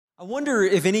I wonder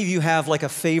if any of you have like a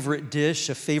favorite dish,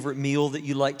 a favorite meal that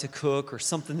you like to cook, or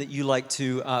something that you like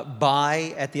to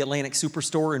buy at the Atlantic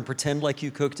Superstore and pretend like you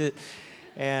cooked it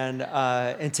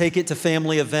and take it to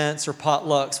family events or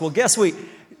potlucks. Well, guess what?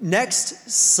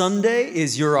 Next Sunday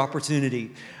is your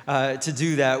opportunity to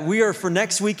do that. For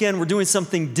next weekend, we're doing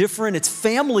something different. It's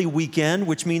Family Weekend,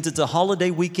 which means it's a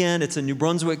holiday weekend. It's a New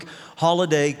Brunswick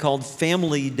holiday called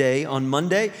Family Day on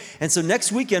Monday. And so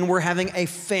next weekend, we're having a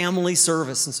family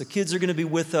service. And so kids are going to be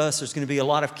with us. There's going to be a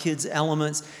lot of kids'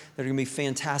 elements that are going to be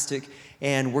fantastic.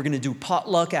 And we're going to do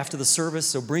potluck after the service.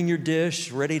 So bring your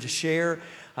dish ready to share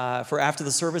for after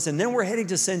the service. And then we're heading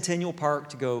to Centennial Park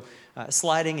to go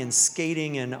sliding and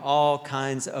skating and all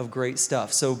kinds of great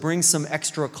stuff. So bring some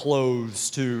extra clothes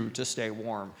too to stay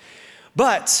warm.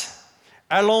 But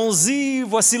allons-y,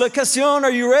 voici la question.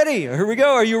 Are you ready? Here we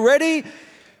go. Are you ready?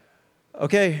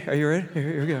 Okay, are you ready?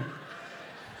 Here we go.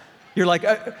 You're like,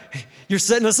 you're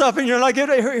setting us up and you're like,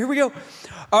 here we go.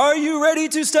 Are you ready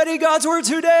to study God's Word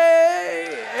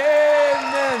today?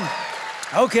 Amen.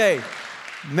 Okay,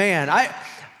 man,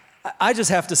 I just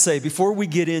have to say, before we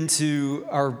get into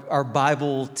our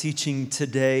Bible teaching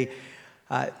today,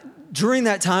 during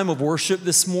that time of worship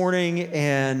this morning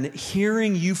and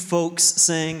hearing you folks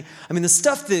sing, I mean, the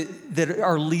stuff that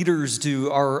our leaders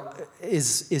do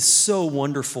is so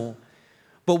wonderful.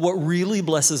 But what really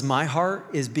blesses my heart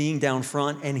is being down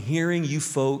front and hearing you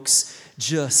folks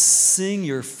just sing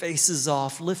your faces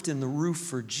off, lifting the roof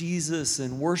for Jesus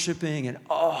and worshiping and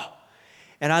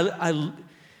I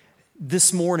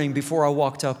this morning, before I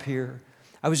walked up here,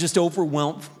 I was just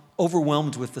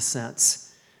overwhelmed with the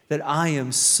sense that I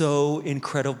am so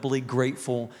incredibly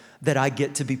grateful that I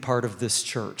get to be part of this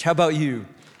church. How about you?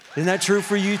 Isn't that true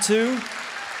for you too?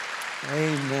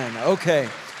 Amen. Okay.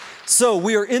 So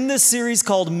we are in this series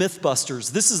called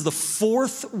Mythbusters. This is the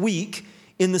 4th week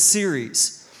in the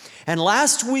series. And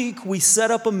last week, we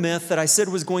set up a myth that I said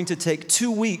was going to take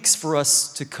 2 weeks for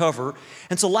us to cover.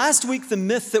 And so last week, the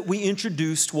myth that we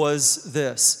introduced was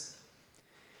this: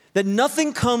 that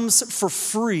nothing comes for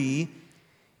free,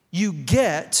 you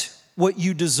get what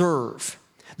you deserve.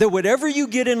 That whatever you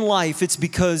get in life, it's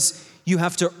because you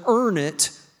have to earn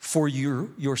it for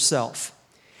yourself.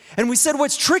 And we said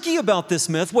what's tricky about this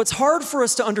myth, what's hard for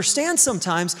us to understand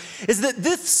sometimes, is that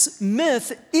this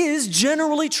myth is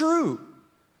generally true,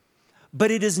 but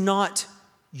it is not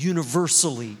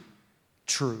universally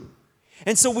true.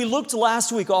 And so we looked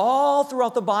last week all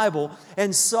throughout the Bible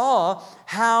and saw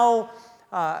how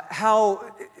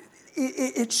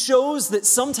it shows that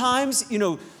sometimes,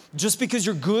 just because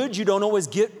you're good, you don't always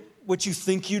get what you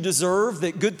think you deserve,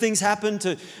 that good things happen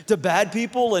to bad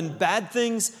people and bad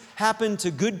things happen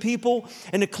to good people.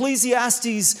 And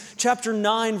Ecclesiastes chapter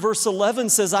 9, verse 11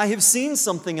 says, I have seen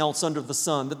something else under the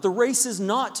sun, that the race is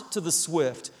not to the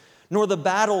swift, nor the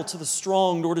battle to the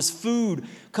strong, nor does food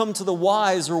come to the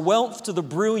wise, or wealth to the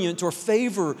brilliant, or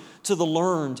favor to the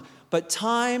learned. But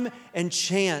time and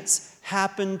chance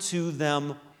happen to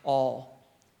them all.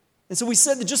 And so we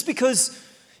said that just because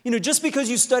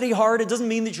you study hard, it doesn't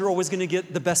mean that you're always going to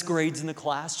get the best grades in the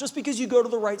class. Just because you go to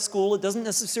the right school, it doesn't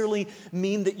necessarily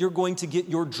mean that you're going to get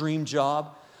your dream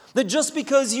job. That just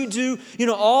because you do,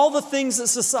 all the things that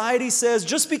society says,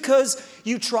 just because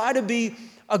you try to be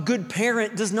a good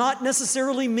parent does not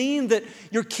necessarily mean that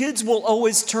your kids will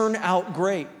always turn out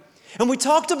great. And we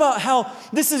talked about how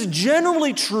this is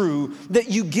generally true, that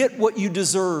you get what you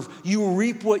deserve, you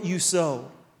reap what you sow.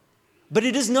 But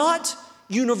it is not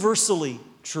universally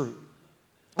true.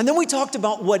 And then we talked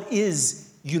about what is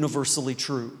universally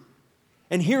true.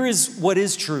 And here is what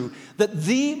is true, that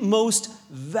the most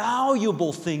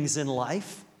valuable things in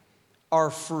life are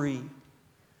free.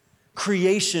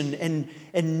 Creation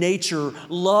and nature,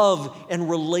 love and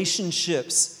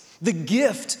relationships, the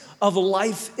gift of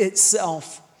life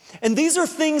itself. And these are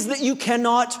things that you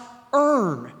cannot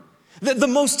earn. The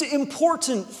most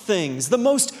important things, the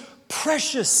most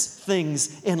precious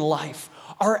things in life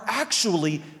are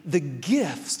actually the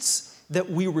gifts that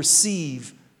we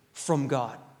receive from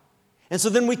God. And so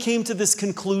then we came to this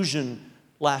conclusion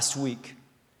last week.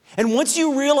 And once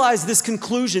you realize this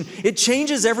conclusion, it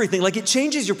changes everything. Like, it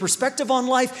changes your perspective on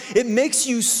life. It makes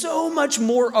you so much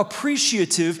more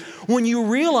appreciative when you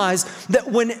realize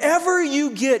that whenever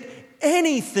you get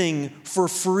anything for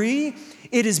free,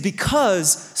 it is because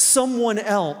someone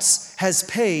else has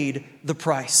paid the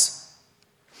price.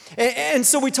 And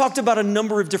so we talked about a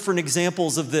number of different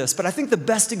examples of this, but I think the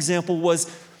best example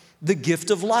was the gift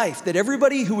of life. That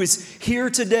everybody who is here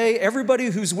today, everybody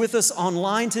who's with us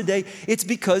online today, it's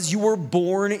because you were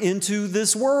born into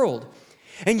this world.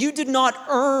 And you did not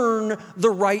earn the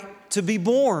right to be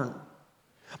born.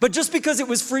 But just because it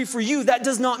was free for you, that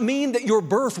does not mean that your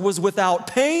birth was without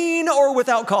pain or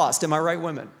without cost. Am I right,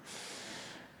 women?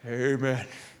 Amen.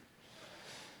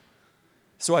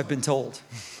 So I've been told.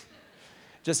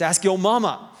 Just ask your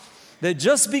mama that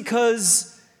just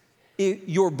because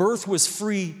your birth was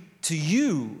free to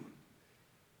you,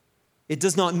 it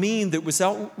does not mean that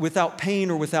without pain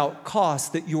or without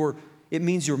cost that it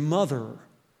means your mother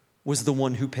was the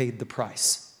one who paid the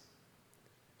price.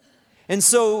 And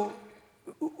so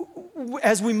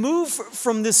as we move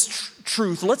from this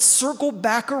truth, let's circle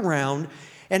back around.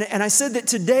 And I said that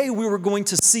today we were going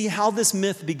to see how this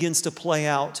myth begins to play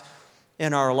out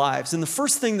in our lives. And the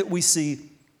first thing that we see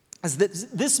is that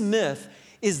this myth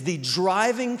is the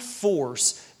driving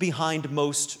force behind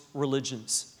most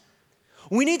religions.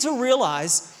 We need to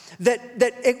realize that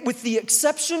with the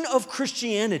exception of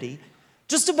Christianity,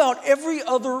 just about every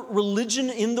other religion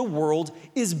in the world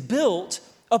is built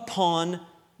upon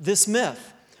this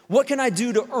myth. What can I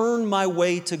do to earn my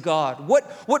way to God?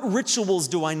 What rituals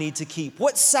do I need to keep?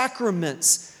 What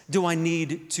sacraments do I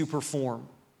need to perform?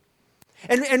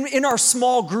 And in our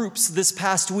small groups this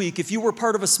past week, if you were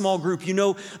part of a small group, you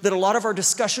know that a lot of our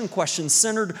discussion questions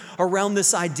centered around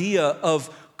this idea of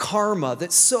karma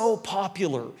that's so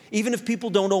popular, even if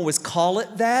people don't always call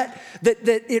it that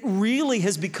it really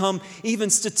has become,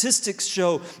 even statistics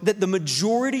show that the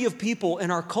majority of people in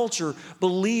our culture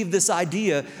believe this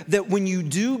idea that when you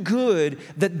do good,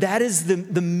 that is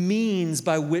the means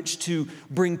by which to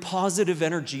bring positive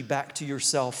energy back to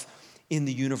yourself in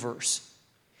the universe.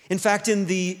 In fact, in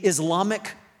the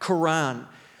Islamic Quran,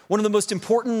 one of the most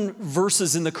important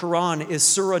verses in the Quran is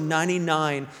Surah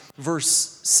 99,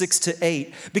 verse 6 to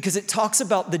 8, because it talks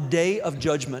about the day of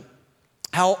judgment.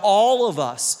 How all of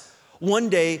us, one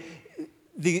day,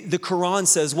 the Quran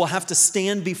says, will have to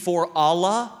stand before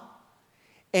Allah,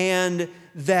 and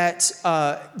that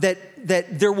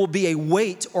there will be a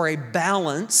weight or a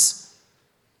balance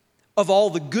of all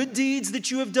the good deeds that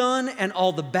you have done and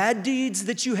all the bad deeds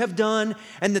that you have done,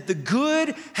 and that the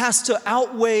good has to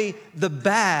outweigh the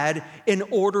bad in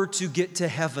order to get to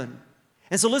heaven.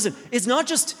 And so listen, it's not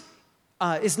just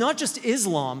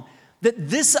Islam, that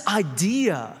this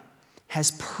idea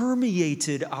has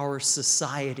permeated our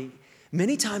society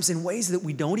many times in ways that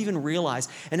we don't even realize,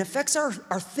 and affects our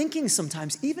thinking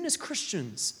sometimes, even as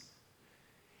Christians.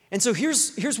 And so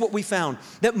here's what we found,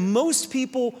 that most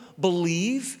people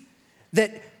believe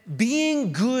that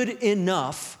being good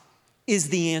enough is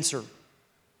the answer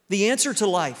to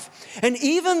life. And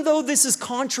even though this is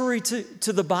contrary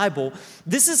to the Bible,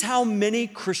 this is how many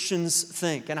Christians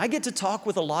think. And I get to talk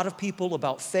with a lot of people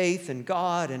about faith and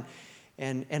God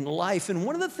and life. And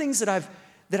one of the things that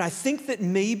I think that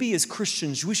maybe as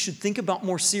Christians we should think about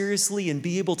more seriously and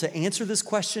be able to answer this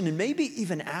question and maybe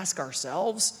even ask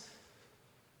ourselves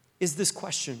is this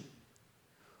question.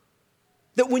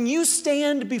 That when you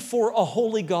stand before a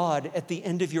holy God at the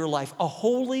end of your life, a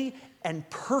holy and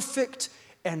perfect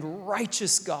and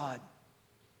righteous God,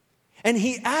 and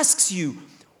He asks you,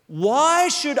 why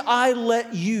should I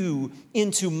let you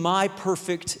into my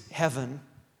perfect heaven?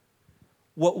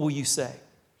 What will you say?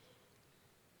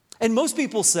 And most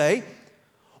people say,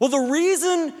 well, the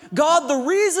reason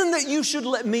that you should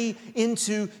let me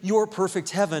into your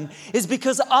perfect heaven is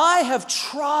because I have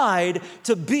tried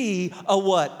to be a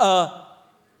what? A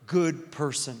good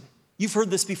person. You've heard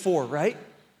this before, right?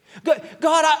 God,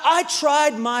 I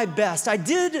tried my best. I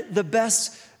did the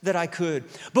best that I could.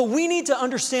 But we need to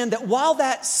understand that while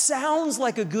that sounds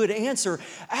like a good answer,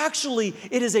 actually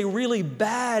it is a really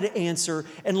bad answer.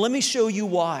 And let me show you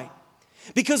why.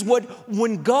 Because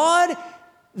when God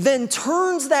then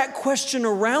turns that question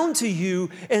around to you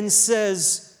and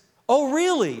says, oh,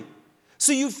 really?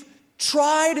 So you've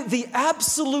tried the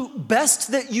absolute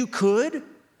best that you could?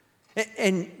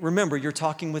 And remember, you're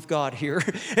talking with God here.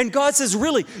 And God says,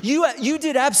 really, you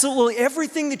did absolutely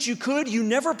everything that you could. You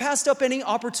never passed up any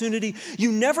opportunity.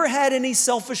 You never had any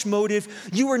selfish motive.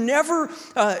 You were never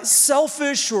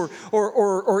selfish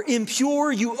or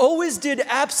impure. You always did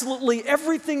absolutely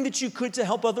everything that you could to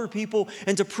help other people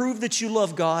and to prove that you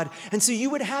love God. And so you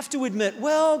would have to admit,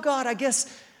 well, God, I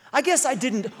guess I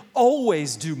didn't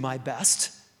always do my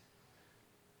best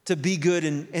to be good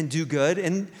and do good.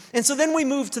 And so then we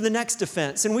move to the next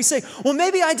defense and we say, well,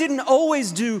 maybe I didn't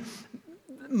always do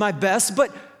my best,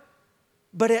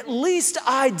 but at least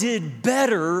I did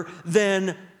better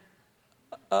than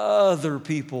other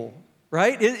people,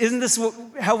 right? Isn't this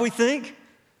how we think?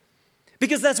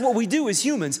 Because that's what we do as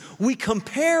humans. We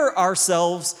compare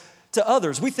ourselves to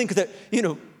others. We think that,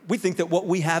 what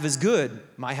we have is good.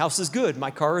 My house is good. My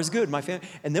car is good. My family.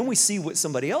 And then we see what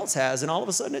somebody else has, and all of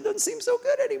a sudden it doesn't seem so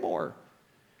good anymore.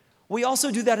 we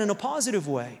also do that in a positive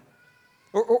way.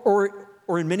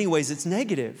 Or in many ways, it's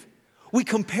negative. We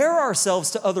compare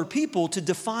ourselves to other people to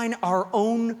define our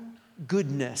own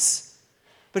goodness.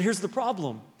 But here's the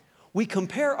problem. We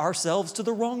compare ourselves to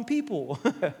the wrong people.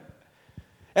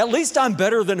 At least I'm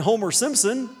better than Homer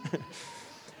Simpson.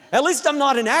 At least I'm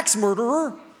not an axe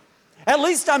murderer. At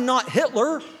least I'm not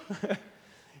Hitler.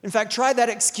 In fact, try that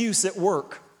excuse at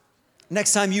work.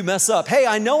 Next time you mess up, hey,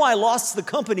 I know I lost the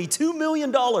company $2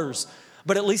 million,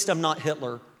 but at least I'm not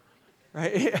Hitler,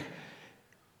 right?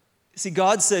 See,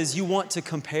 God says you want to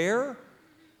compare?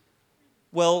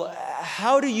 Well,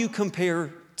 how do you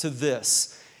compare to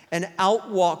this? And out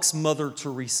walks Mother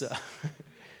Teresa.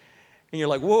 And you're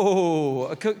like,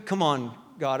 whoa, come on,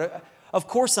 God. Of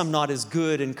course I'm not as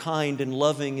good and kind and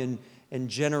loving and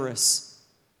generous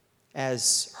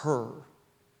as her.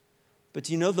 But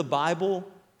do you know the Bible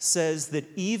says that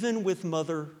even with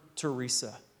Mother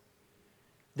Teresa,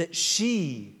 that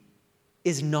she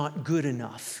is not good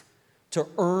enough to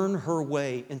earn her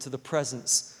way into the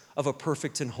presence of a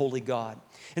perfect and holy God.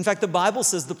 In fact, the Bible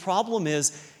says the problem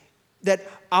is that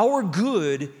our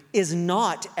good is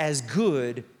not as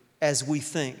good as we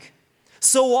think.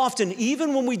 So often,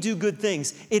 even when we do good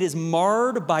things, it is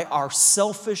marred by our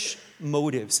selfish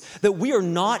motives, that we are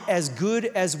not as good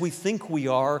as we think we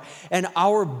are, and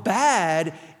our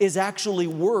bad is actually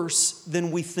worse than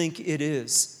we think it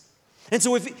is. And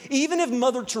so even if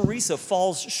Mother Teresa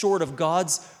falls short of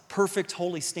God's perfect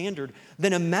holy standard,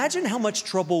 then imagine how much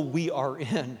trouble we are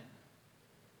in.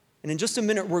 And in just a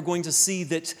minute, we're going to see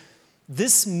that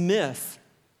this myth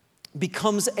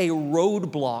becomes a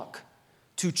roadblock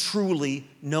to truly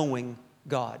knowing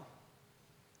God.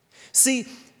 See,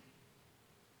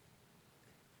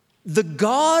 the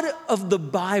God of the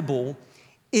Bible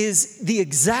is the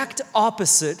exact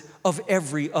opposite of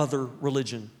every other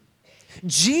religion.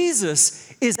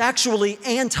 Jesus is actually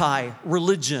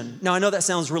anti-religion. Now, I know that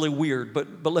sounds really weird,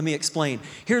 but let me explain.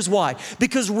 Here's why.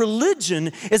 Because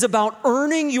religion is about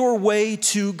earning your way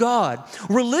to God.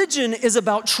 Religion is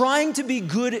about trying to be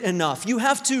good enough. You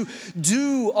have to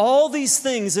do all these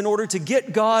things in order to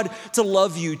get God to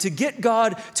love you, to get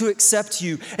God to accept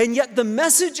you. And yet the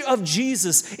message of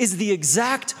Jesus is the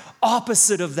exact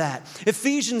opposite of that.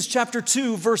 Ephesians chapter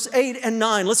 2, verse 8 and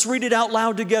 9. Let's read it out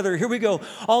loud together. Here we go.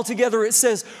 All together it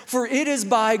says, "For it is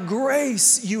by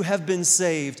grace you have been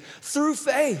saved through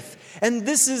faith. And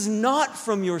this is not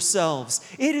from yourselves.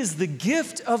 It is the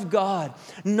gift of God,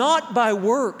 not by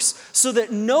works, so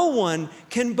that no one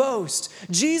can boast."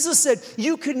 Jesus said,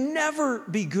 you could never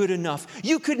be good enough.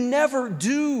 You could never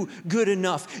do good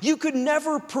enough. You could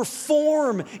never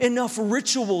perform enough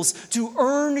rituals to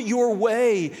earn your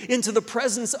way into the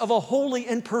presence of a holy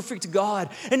and perfect God.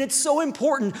 And it's so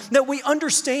important that we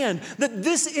understand that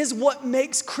this is what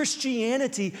makes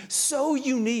Christianity so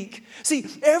unique. See,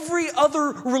 every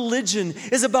other religion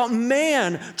is about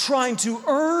man trying to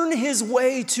earn his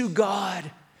way to God.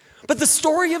 But the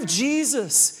story of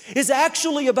Jesus is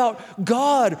actually about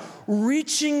God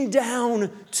reaching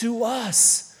down to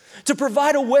us to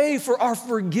provide a way for our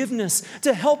forgiveness,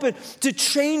 to help it to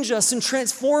change us and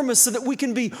transform us so that we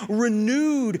can be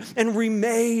renewed and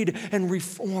remade and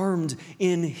reformed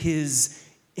in his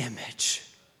image.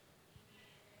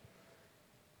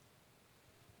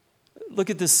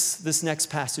 Look at this next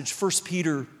passage. 1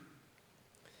 Peter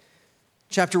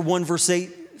chapter 1, verse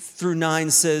 8 through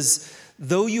 9 says,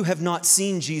 "Though you have not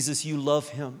seen Jesus, you love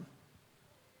him.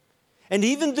 And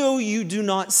even though you do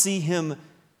not see him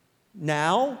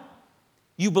now,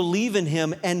 you believe in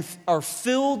him and are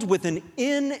filled with an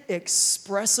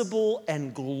inexpressible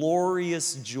and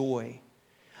glorious joy."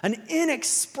 An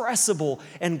inexpressible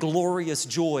and glorious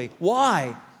joy.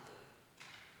 Why?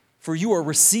 For you are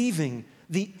receiving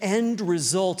the end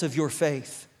result of your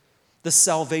faith, the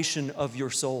salvation of your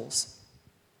souls.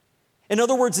 In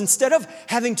other words, instead of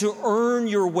having to earn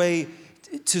your way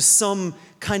to some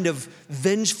kind of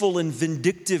vengeful and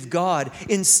vindictive God,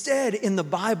 instead in the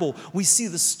Bible, we see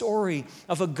the story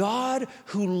of a God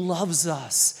who loves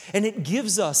us, and it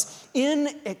gives us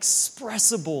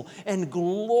inexpressible and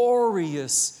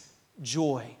glorious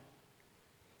joy.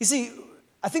 You see,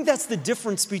 I think that's the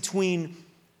difference between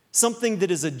something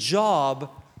that is a job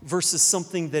versus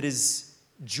something that is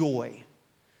joy.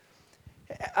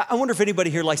 I wonder if anybody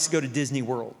here likes to go to Disney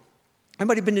World.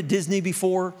 Anybody been to Disney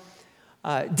before?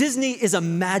 Disney is a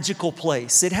magical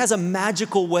place. It has a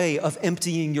magical way of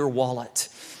emptying your wallet.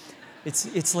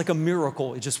 It's like a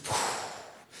miracle. It just,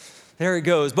 there it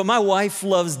goes. But my wife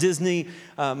loves Disney.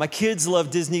 My kids love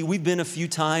Disney. We've been a few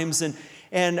times, and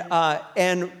And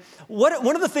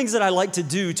one of the things that I like to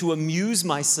do to amuse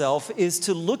myself is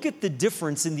to look at the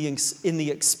difference in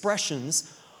the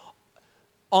expressions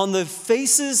on the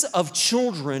faces of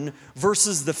children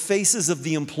versus the faces of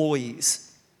the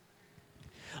employees.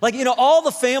 Like, all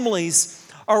the families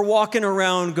are walking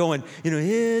around going,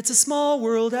 it's a small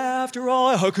world after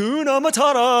all, Hakuna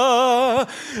Matata,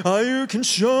 I can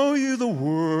show you the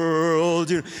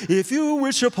world, if you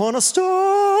wish upon a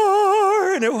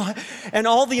star. And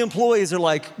all the employees are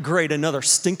like, great, another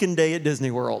stinking day at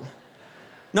Disney World.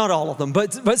 Not all of them,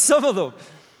 but some of them.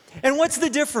 And what's the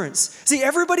difference? See,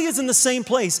 everybody is in the same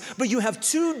place, but you have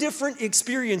two different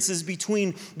experiences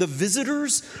between the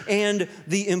visitors and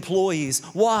the employees.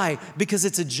 Why? Because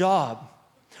it's a job.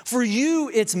 For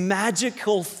you, it's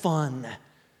magical fun.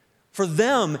 For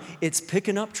them, it's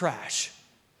picking up trash,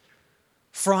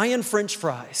 frying French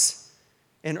fries,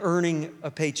 and earning a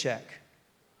paycheck.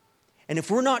 And if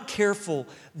we're not careful,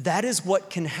 that is what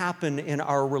can happen in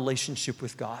our relationship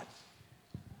with God.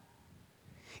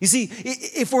 You see,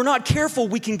 if we're not careful,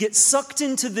 we can get sucked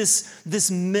into this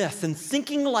myth and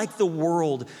thinking like the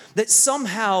world that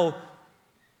somehow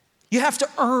you have to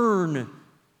earn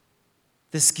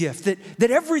this gift, that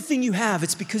everything you have,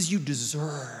 it's because you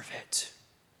deserve it.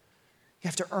 You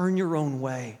have to earn your own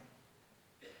way.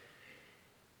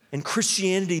 And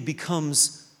Christianity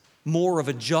becomes more of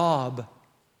a job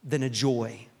than a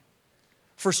joy.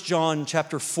 1 John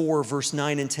chapter 4, verse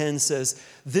 9 and 10 says,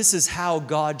 this is how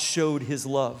God showed his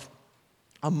love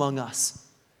among us.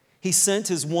 He sent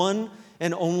his one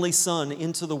and only Son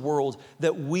into the world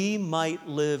that we might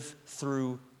live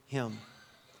through him.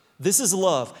 This is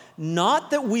love.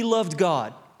 Not that we loved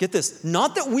God. Get this.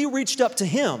 Not that we reached up to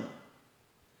him,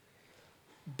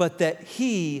 but that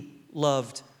he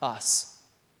loved us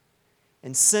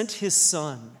and sent his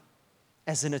Son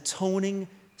as an atoning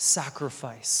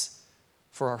sacrifice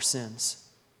for our sins.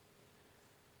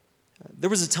 There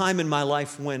was a time in my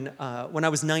life when I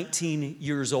was 19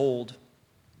 years old,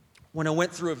 when I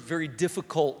went through a very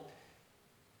difficult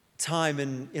time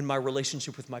in my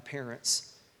relationship with my parents.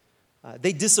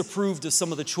 They disapproved of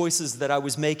some of the choices that I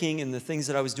was making and the things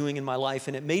that I was doing in my life,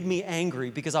 and it made me angry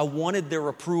because I wanted their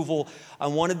approval. I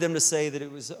wanted them to say that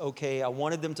it was okay. I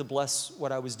wanted them to bless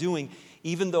what I was doing,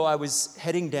 even though I was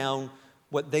heading down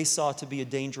what they saw to be a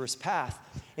dangerous path.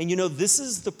 And this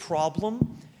is the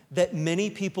problem that many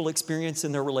people experience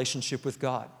in their relationship with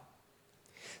God.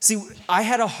 See, I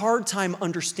had a hard time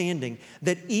understanding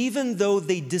that even though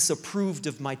they disapproved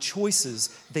of my choices,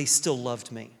 they still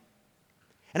loved me.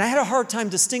 And I had a hard time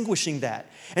distinguishing that.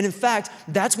 And in fact,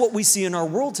 that's what we see in our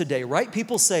world today, right?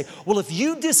 People say, well, if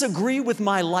you disagree with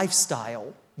my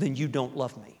lifestyle, then you don't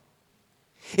love me.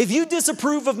 If you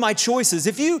disapprove of my choices,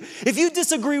 if you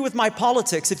disagree with my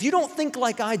politics, if you don't think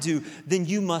like I do, then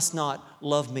you must not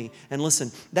love me. And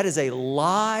listen, that is a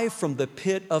lie from the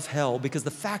pit of hell, because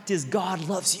the fact is God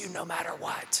loves you no matter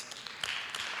what.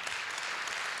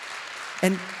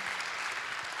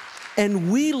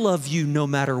 And we love you no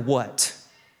matter what.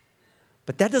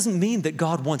 But that doesn't mean that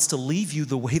God wants to leave you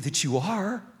the way that you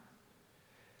are.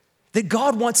 That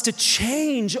God wants to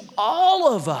change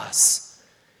all of us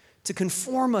to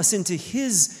conform us into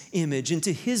his image,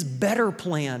 into his better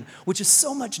plan, which is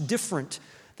so much different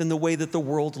than the way that the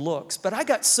world looks. But I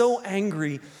got so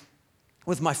angry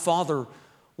with my father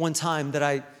one time that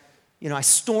I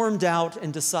stormed out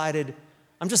and decided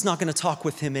I'm just not going to talk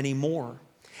with him anymore.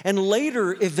 And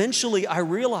later, eventually, I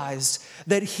realized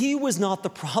that he was not the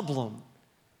problem.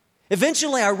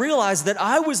 Eventually, I realized that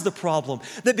I was the problem,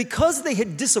 that because they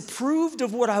had disapproved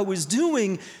of what I was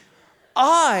doing,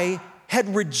 I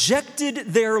had rejected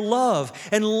their love.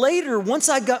 And later, once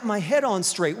I got my head on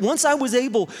straight, once I was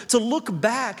able to look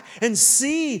back and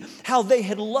see how they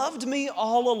had loved me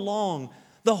all along,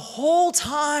 the whole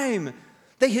time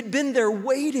they had been there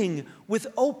waiting with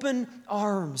open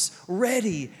arms,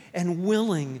 ready and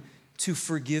willing to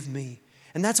forgive me.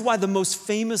 And that's why the most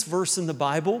famous verse in the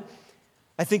Bible,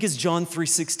 I think, is John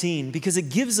 3:16, because it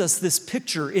gives us this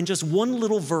picture in just one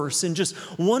little verse, in just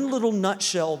one little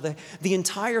nutshell, the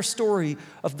entire story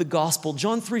of the gospel.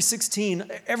 John 3:16,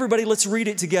 everybody, let's read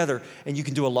it together. And you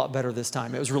can do a lot better this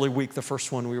time. It was really weak, the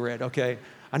first one we read, okay?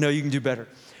 I know you can do better.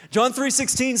 John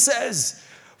 3:16 says,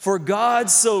 "For God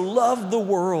so loved the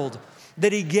world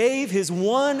that he gave his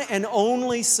one and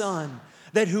only Son,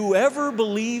 that whoever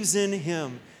believes in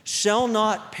him shall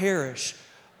not perish,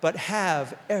 but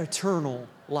have eternal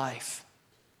life."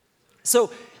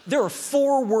 So there are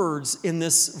 4 words in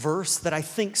this verse that I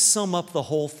think sum up the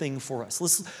whole thing for us.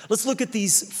 Let's look at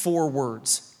these 4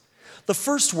 words. The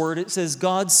first word, it says,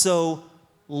 God so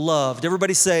loved.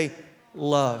 Everybody say,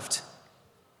 loved.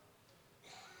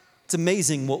 It's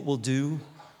amazing what we'll do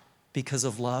because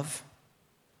of love.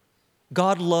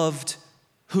 God loved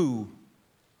who?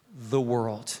 The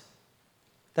world.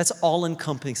 That's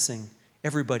all-encompassing.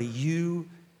 Everybody, you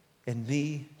and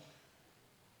me.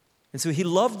 And so he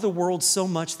loved the world so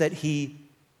much that he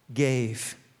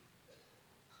gave.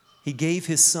 He gave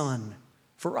his son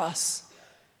for us.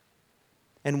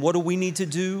 And what do we need to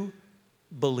do?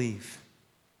 Believe.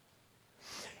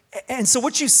 And so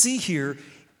what you see here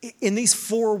in these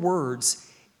 4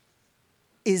 words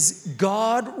is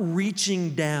God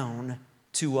reaching down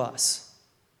to us.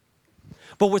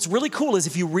 But what's really cool is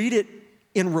if you read it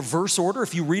in reverse order,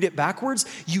 if you read it backwards,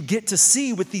 you get to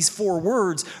see with these 4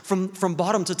 words from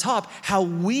bottom to top how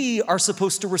we are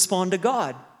supposed to respond to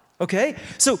God. Okay?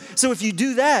 So if you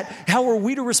do that, how are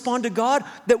we to respond to God?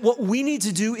 That what we need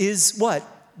to do is what?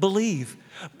 Believe.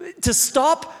 To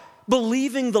stop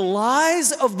believing the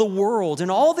lies of the world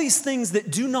and all these things that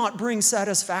do not bring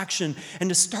satisfaction, and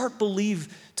to start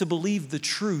to believe the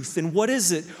truth. And what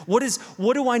is it?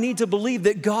 What do I need to believe?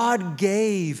 That God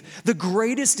gave the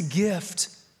greatest gift,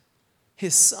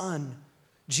 his son,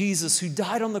 Jesus, who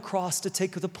died on the cross to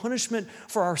take the punishment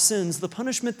for our sins, the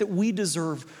punishment that we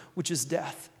deserve, which is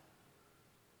death.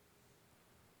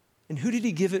 And who did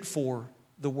he give it for?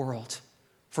 The world.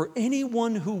 For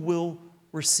anyone who will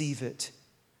receive it,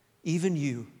 even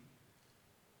you.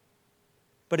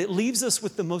 But it leaves us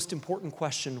with the most important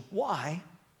question: why?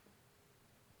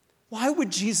 Why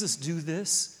would Jesus do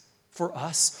this for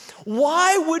us?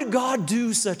 Why would God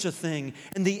do such a thing?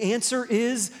 And the answer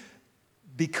is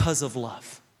because of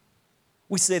love.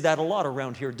 We say that a lot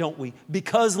around here, don't we?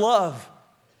 Because love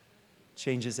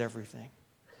changes everything.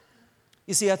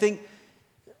 You see, I think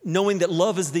knowing that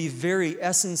love is the very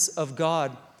essence of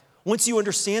God, once you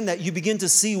understand that, you begin to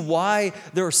see why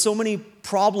there are so many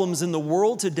problems in the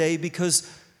world today, because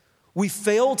we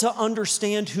fail to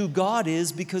understand who God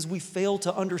is because we fail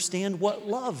to understand what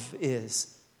love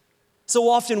is. So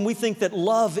often we think that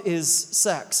love is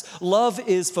sex. Love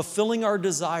is fulfilling our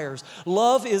desires.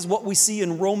 Love is what we see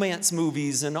in romance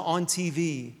movies and on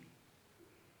TV.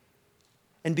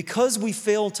 And because we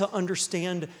fail to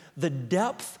understand the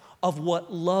depth of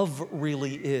what love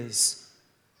really is,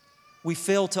 we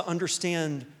fail to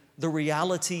understand the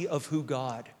reality of who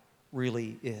God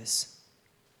really is.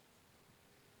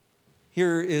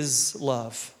 Here is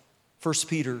love. 1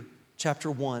 Peter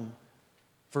chapter 1,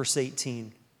 verse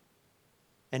 18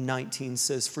 and 19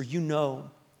 says, "For you know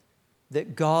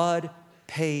that God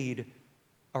paid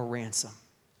a ransom."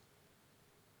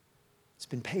 It's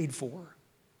been paid for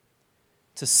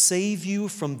to save you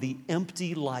from the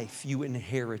empty life you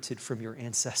inherited from your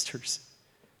ancestors.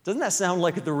 Doesn't that sound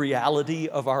like the reality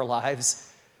of our lives?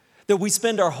 That we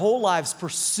spend our whole lives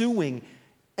pursuing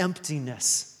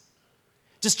emptiness,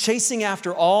 just chasing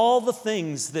after all the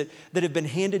things that have been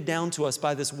handed down to us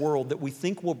by this world that we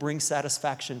think will bring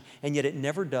satisfaction, and yet it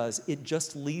never does. It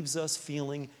just leaves us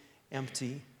feeling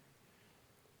empty.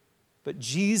 But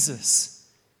Jesus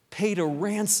paid a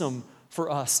ransom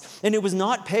for us, and it was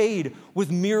not paid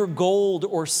with mere gold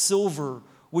or silver,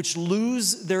 which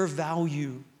lose their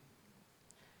value.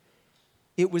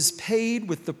 It was paid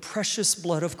with the precious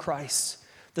blood of Christ,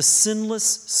 the sinless,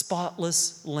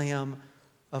 spotless Lamb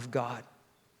of God.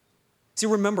 See,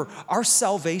 remember, our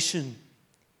salvation,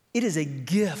 it is a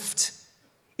gift.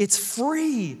 It's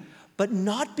free, but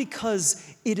not because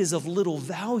it is of little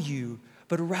value,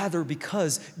 but rather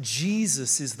because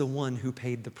Jesus is the one who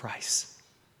paid the price.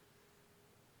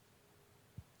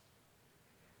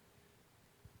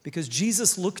 Because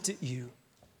Jesus looked at you,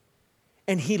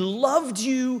 and he loved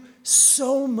you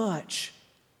so much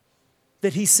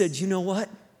that he said, "You know what?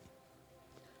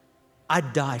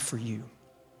 I'd die for you.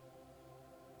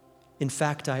 In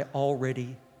fact, I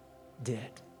already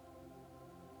did.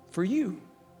 For you."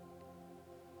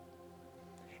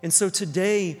 And so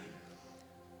today,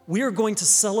 we are going to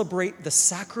celebrate the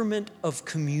sacrament of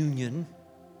communion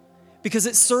because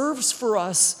it serves for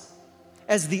us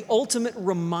as the ultimate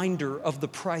reminder of the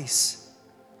price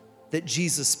that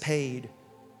Jesus paid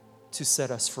to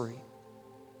set us free.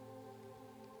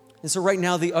 And so right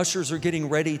now, the ushers are getting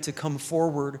ready to come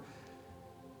forward.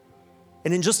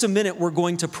 And in just a minute, we're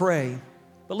going to pray.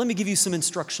 But let me give you some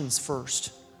instructions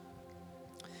first.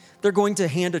 They're going to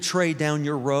hand a tray down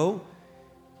your row,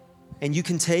 and you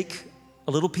can take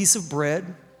a little piece of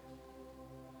bread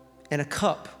and a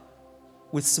cup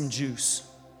with some juice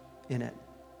in it.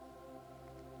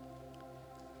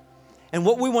 And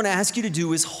what we want to ask you to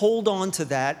do is hold on to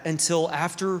that until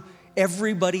after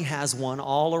everybody has one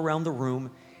all around the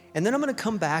room. And then I'm going to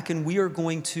come back and we are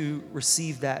going to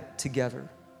receive that together.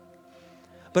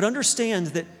 But understand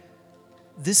that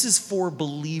this is for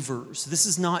believers. This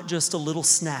is not just a little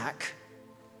snack.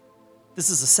 This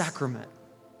is a sacrament.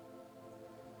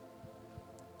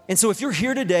 And so if you're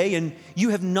here today and you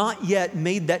have not yet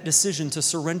made that decision to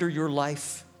surrender your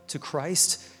life to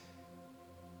Christ,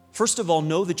 first of all,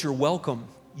 know that you're welcome.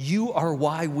 You are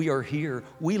why we are here.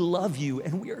 We love you,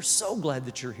 and we are so glad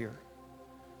that you're here.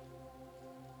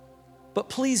 But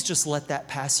please just let that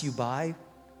pass you by,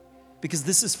 because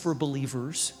this is for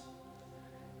believers.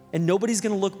 And nobody's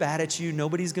going to look bad at you.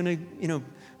 Nobody's going to,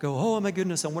 go, oh my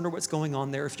goodness, I wonder what's going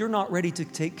on there. If you're not ready to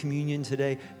take communion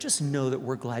today, just know that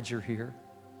we're glad you're here.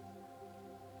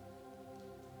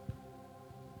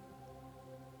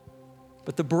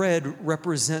 But the bread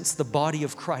represents the body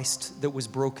of Christ that was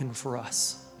broken for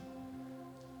us.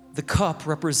 The cup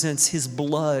represents his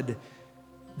blood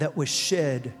that was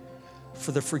shed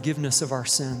for the forgiveness of our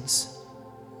sins.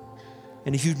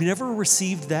 And if you've never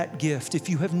received that gift, if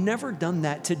you have never done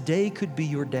that, today could be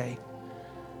your day.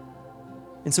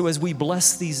 And so as we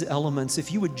bless these elements,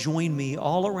 if you would join me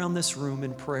all around this room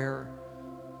in prayer,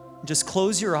 just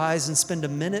close your eyes and spend a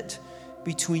minute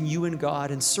between you and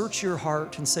God and search your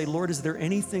heart and say, Lord, is there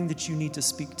anything that you need to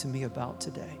speak to me about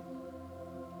today?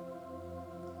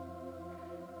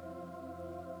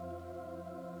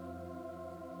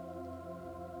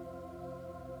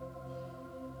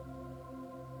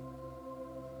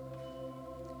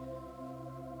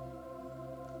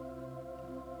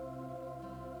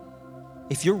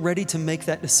 If you're ready to make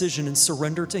that decision and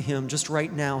surrender to him, just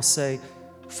right now say,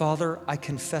 Father, I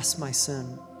confess my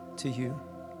sin to you.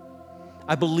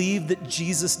 I believe that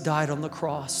Jesus died on the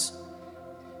cross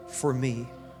for me.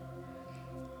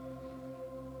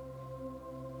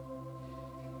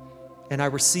 And I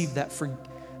receive that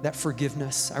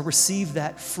forgiveness. I receive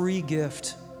that free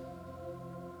gift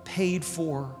paid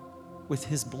for with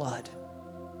his blood.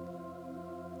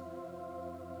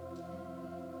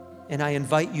 And I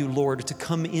invite you, Lord, to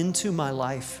come into my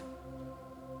life.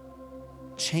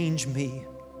 Change me.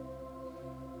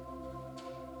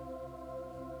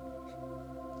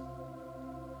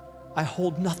 I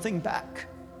hold nothing back.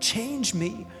 Change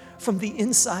me from the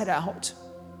inside out.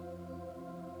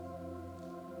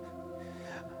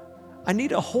 I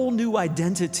need a whole new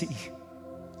identity.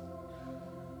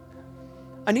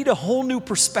 I need a whole new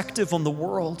perspective on the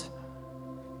world.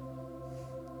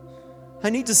 I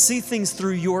need to see things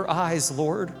through your eyes,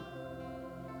 Lord.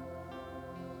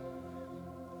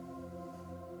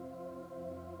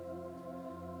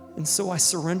 And so I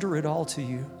surrender it all to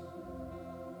you.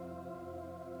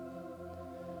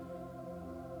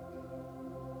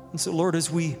 And so, Lord, as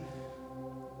we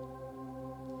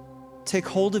take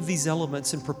hold of these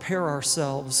elements and prepare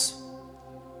ourselves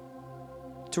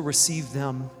to receive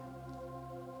them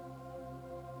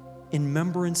in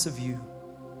remembrance of you,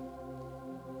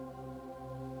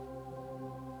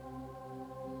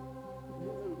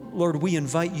 Lord, we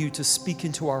invite you to speak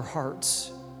into our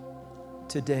hearts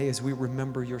today as we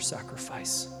remember your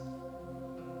sacrifice.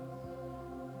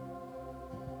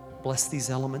 Bless these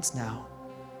elements now.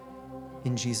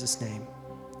 In Jesus' name,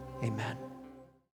 amen.